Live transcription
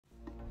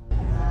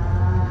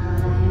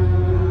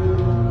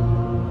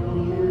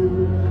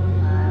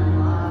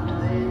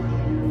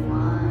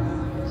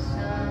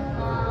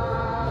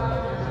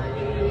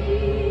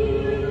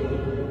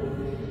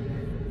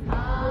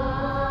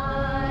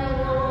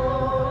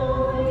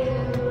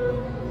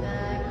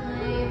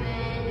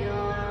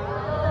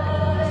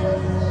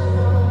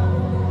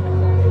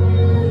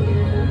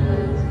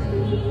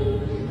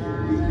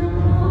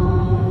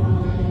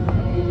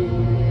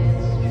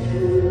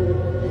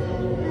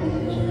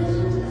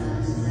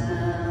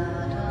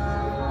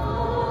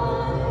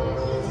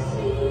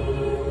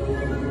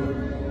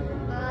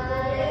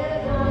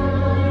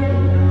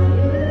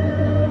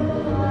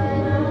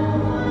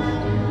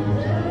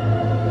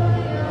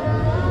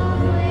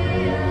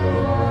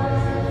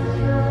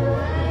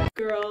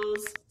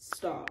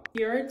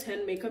Here are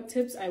 10 makeup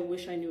tips I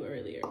wish I knew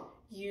earlier.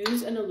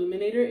 Use an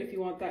illuminator if you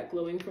want that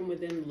glowing from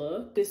within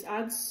look. This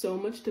adds so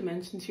much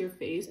dimension to your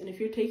face, and if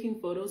you're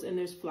taking photos and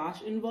there's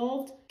flash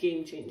involved,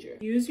 game changer.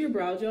 Use your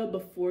brow gel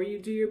before you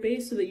do your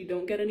base so that you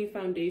don't get any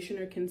foundation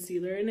or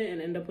concealer in it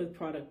and end up with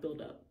product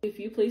buildup. If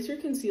you place your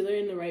concealer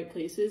in the right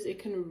places, it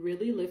can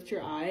really lift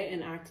your eye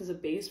and act as a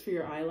base for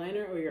your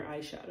eyeliner or your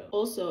eyeshadow.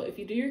 Also, if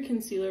you do your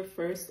concealer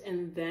first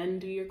and then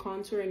do your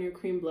contour and your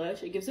cream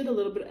blush, it gives it a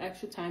little bit of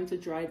extra time to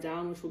dry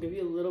down, which will give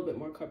you a little bit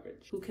more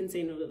coverage. Who can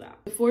say no to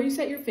that? Before you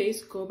set your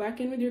face, go back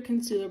in with your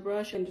concealer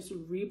brush and just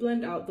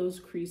reblend out those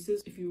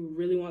creases if you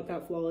really want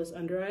that flawless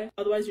under eye.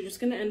 Otherwise, you're just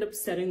going to end up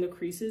setting the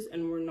creases,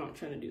 and we're not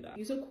trying to do that.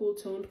 Use a cool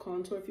toned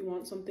contour if you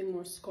want something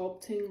more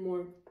sculpting,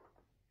 more...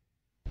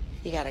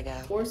 You gotta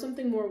go. Or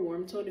something more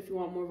warm toned if you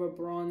want more of a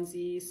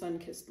bronzy,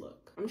 sun-kissed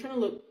look. I'm trying to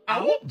look...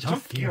 Oh,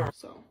 just here.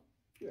 So,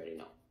 you already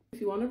know.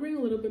 If you want to bring a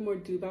little bit more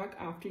dew back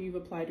after you've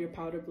applied your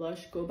powder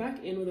blush, go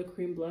back in with a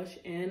cream blush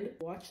and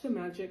watch the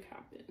magic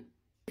happen.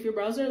 If your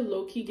brows are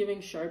low-key giving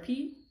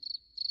Sharpie,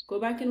 go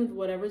back in with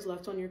whatever's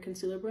left on your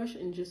concealer brush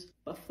and just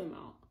buff them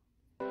out.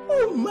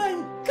 Oh my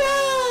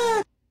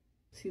god!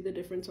 See the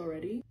difference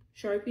already?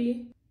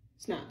 Sharpie,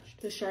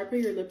 snatched. The sharper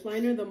your lip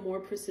liner, the more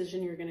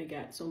precision you're gonna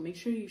get. So make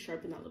sure you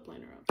sharpen that lip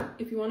liner up.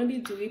 If you want to be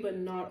dewy but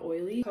not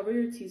oily, cover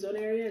your T-zone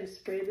area and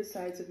spray the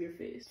sides of your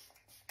face.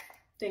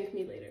 Thank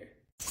me later.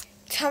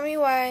 Tell me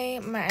why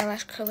my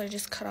eyelash curler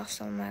just cut off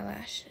some of my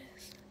lashes.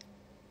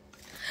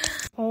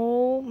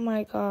 Oh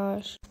my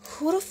gosh.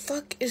 Who the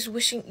fuck is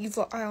wishing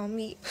evil eye on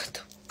me?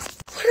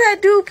 What did I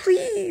do,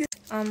 please?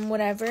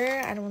 Whatever.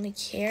 I don't really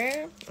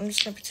care. I'm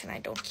just gonna pretend I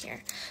don't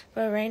care.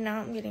 But right now,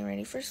 I'm getting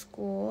ready for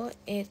school.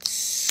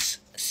 It's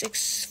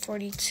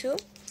 6:42.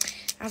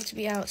 I have to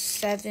be out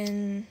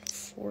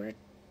 7:24.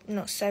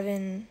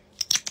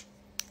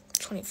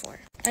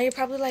 Now you're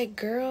probably like,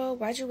 girl,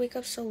 why'd you wake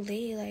up so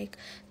late? Like,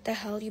 the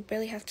hell, you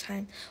barely have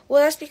time.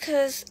 Well, that's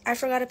because I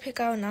forgot to pick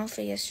out an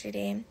outfit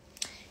yesterday.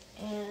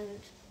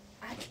 And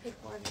I had to pick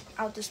one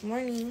out this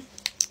morning.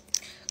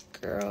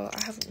 Girl,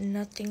 I have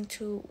nothing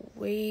to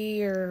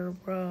wear,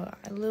 bruh.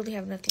 I literally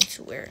have nothing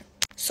to wear.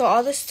 So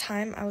all this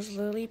time, I was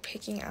literally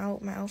picking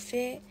out my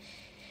outfit.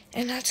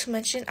 And not to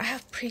mention, I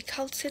have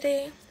pre-cal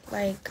today.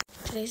 Like,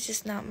 today's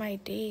just not my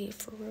day,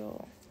 for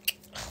real.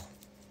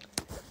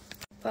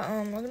 But,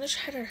 we're gonna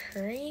try to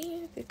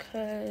hurry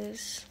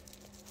because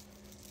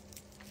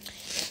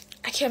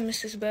I can't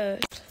miss this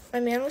bus. My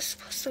man was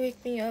supposed to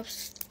wake me up,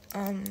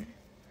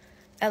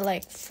 at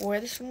like 4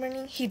 this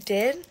morning. He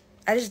did.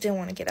 I just didn't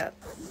want to get up.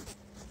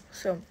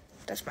 So,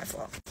 that's my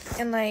fault.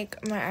 And, like,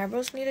 my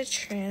eyebrows need a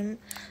trim.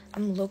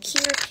 I'm low-key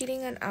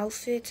repeating an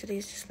outfit.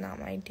 Today's just not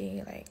my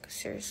day. Like,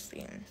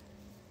 seriously.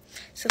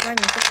 So, if my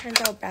makeup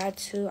turns out bad,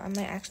 too, I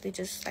might actually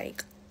just,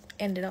 like,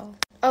 end it all.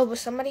 Oh, but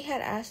somebody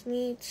had asked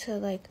me to,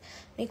 like,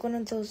 make one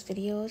of those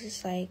videos.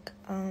 It's, like,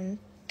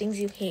 things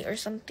you hate or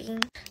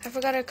something. I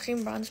forgot to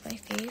cream bronze my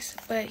face.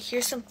 But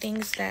here's some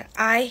things that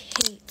I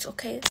hate,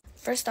 okay?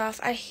 First off,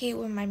 I hate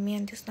when my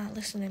man does not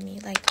listen to me.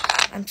 Like,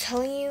 I'm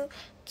telling you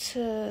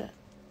to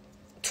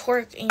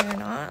twerk and you're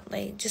not.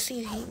 Like, just so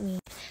you hate me.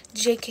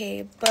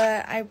 JK,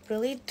 but I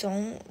really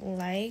don't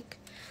like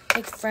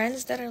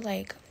friends that are,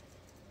 like,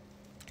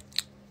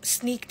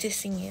 sneak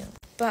dissing you.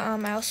 But,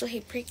 I also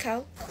hate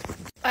pre-cal.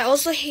 I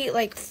also hate,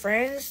 like,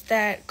 friends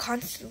that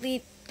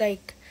constantly,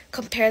 like,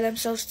 compare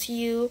themselves to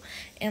you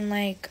and,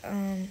 like,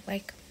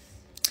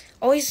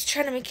 always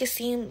trying to make it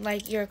seem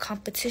like you're a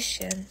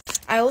competition.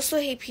 I also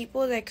hate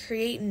people that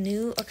create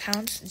new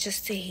accounts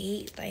just to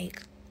hate.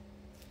 Like,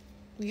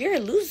 you're a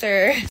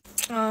loser.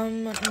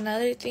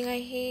 Another thing I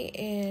hate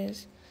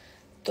is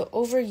the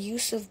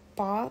overuse of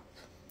Bob.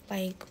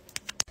 Like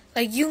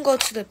you can go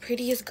to the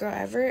prettiest girl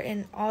ever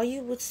and all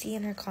you would see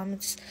in her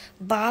comments,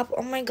 Bob,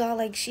 oh my god,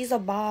 like, she's a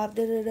Bob,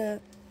 da-da-da.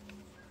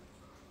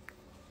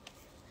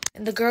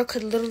 And the girl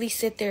could literally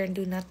sit there and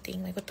do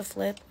nothing. Like, what the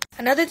flip?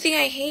 Another thing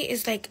I hate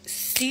is, like,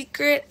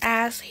 secret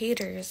ass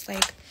haters.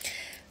 Like,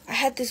 I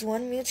had this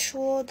one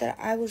mutual that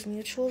I was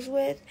mutuals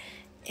with,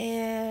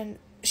 and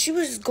she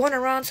was going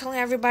around telling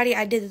everybody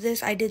I did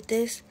this,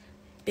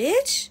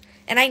 bitch.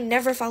 And I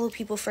never follow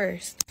people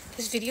first.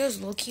 This video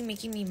is low-key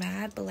making me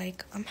mad, but,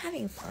 like, I'm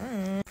having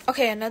fun.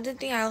 Okay, another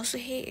thing I also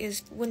hate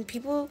is when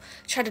people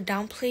try to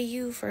downplay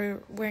you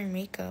for wearing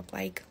makeup.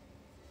 Like,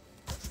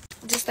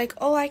 just like,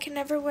 oh, I can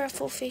never wear a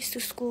full face to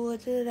school.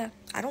 Da, da, da.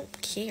 I don't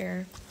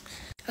care.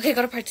 Okay,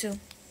 go to part 2.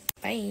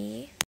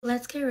 Bye.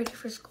 Let's get ready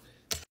for school.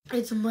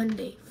 It's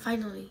Monday,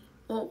 finally.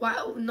 Well,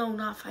 wow, no,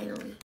 not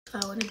finally. Do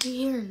I want to be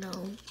here?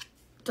 No.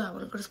 Do I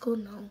want to go to school?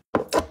 No.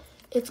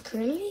 It's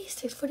currently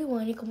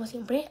 6:41 y como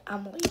siempre,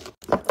 I'm late.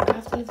 I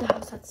have to leave the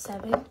house at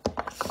 7.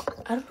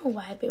 I don't know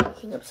why I've been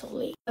waking up so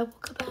late. I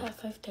woke up at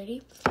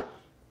 5:30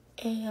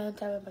 and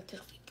I went back to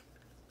sleep.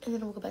 And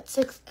then I woke up at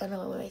 6 and I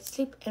went back to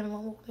sleep and my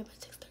mom woke me up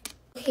at 6:30.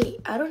 Okay,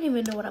 I don't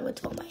even know what I'm going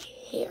to do on my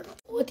hair.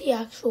 What the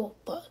actual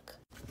fuck?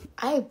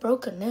 I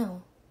broke a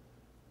nail.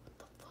 What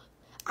the fuck?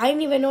 I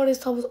didn't even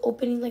notice I was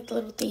opening, like, the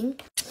little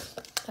thing.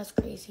 That's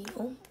crazy.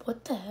 Oh,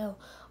 what the hell?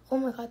 Oh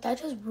my god, that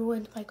just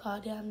ruined my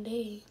goddamn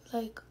day.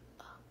 Like,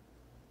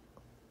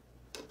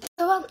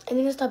 so I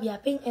need to stop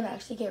yapping and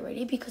actually get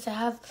ready because I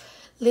have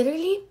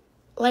literally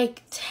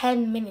like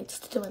 10 minutes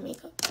to do my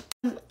makeup.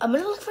 I'm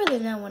gonna look for the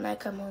nail when I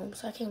come home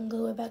so I can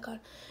glue it back on.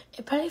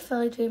 It probably fell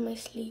like during my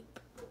sleep.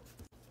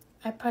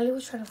 I probably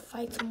was trying to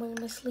fight someone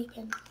in my sleep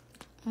and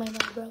my nail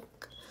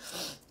broke.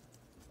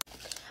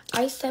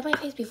 I set my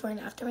face before and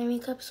after my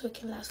makeup so it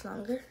can last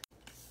longer.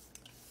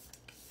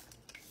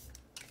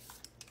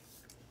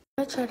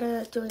 I'm gonna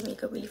try to do my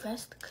makeup really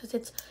fast because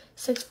it's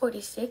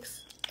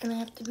 6:46 and I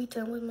have to be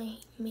done with my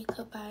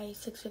makeup by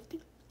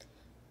 6:50.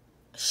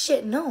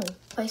 Shit, no,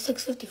 by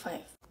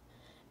 6:55.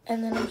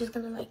 And then I'm just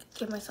gonna like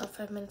give myself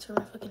 5 minutes for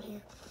my fucking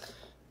hair.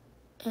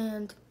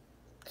 And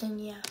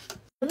yeah.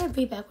 I'm gonna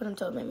be back when I'm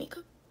done with my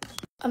makeup.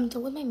 I'm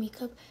done with my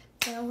makeup.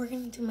 Now we're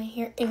gonna do my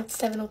hair and it's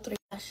 7:03.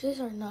 Lashes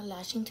are not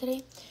lashing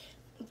today,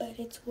 but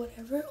it's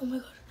whatever. Oh my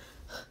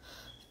god.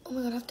 Oh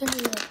my god, I have to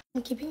hurry up.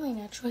 I'm keeping my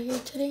natural hair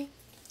today.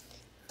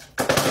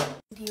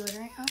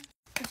 Deodorant on.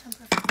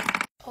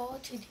 All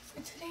to do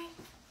for today.